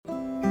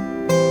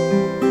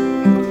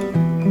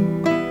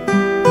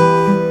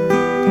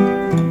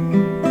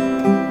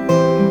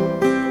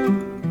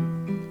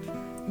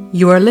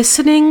You are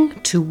listening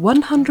to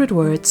 100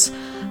 Words,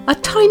 a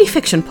tiny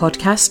fiction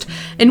podcast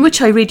in which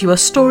I read you a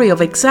story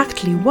of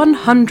exactly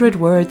 100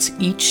 words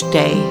each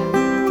day.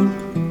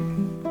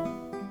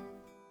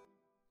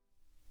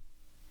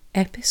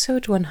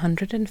 Episode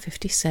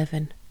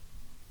 157.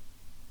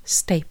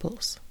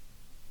 Staples.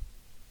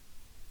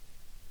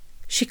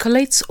 She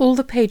collates all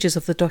the pages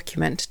of the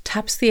document,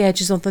 taps the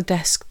edges on the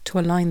desk to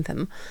align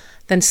them,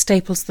 then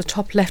staples the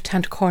top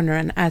left-hand corner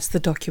and adds the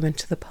document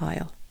to the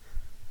pile.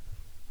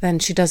 Then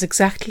she does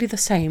exactly the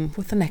same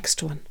with the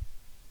next one.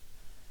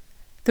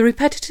 The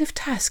repetitive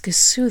task is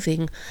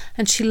soothing,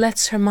 and she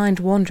lets her mind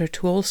wander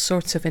to all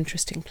sorts of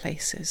interesting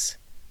places.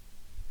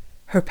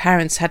 Her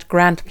parents had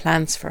grand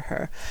plans for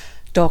her: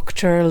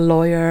 doctor,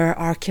 lawyer,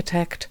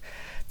 architect.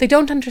 They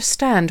don't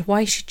understand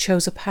why she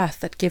chose a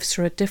path that gives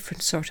her a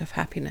different sort of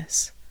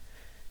happiness.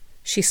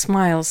 She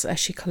smiles as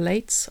she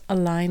collates,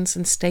 aligns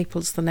and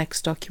staples the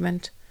next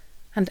document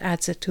and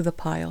adds it to the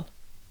pile.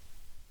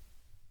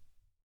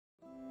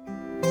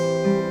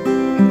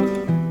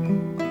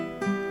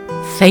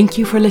 Thank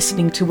you for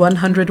listening to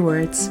 100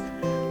 Words.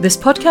 This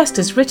podcast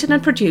is written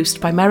and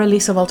produced by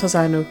Marilisa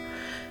Valtazano.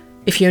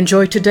 If you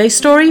enjoyed today's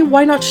story,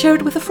 why not share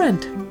it with a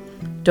friend?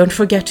 Don't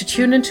forget to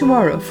tune in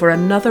tomorrow for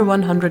another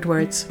 100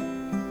 Words.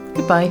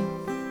 Goodbye.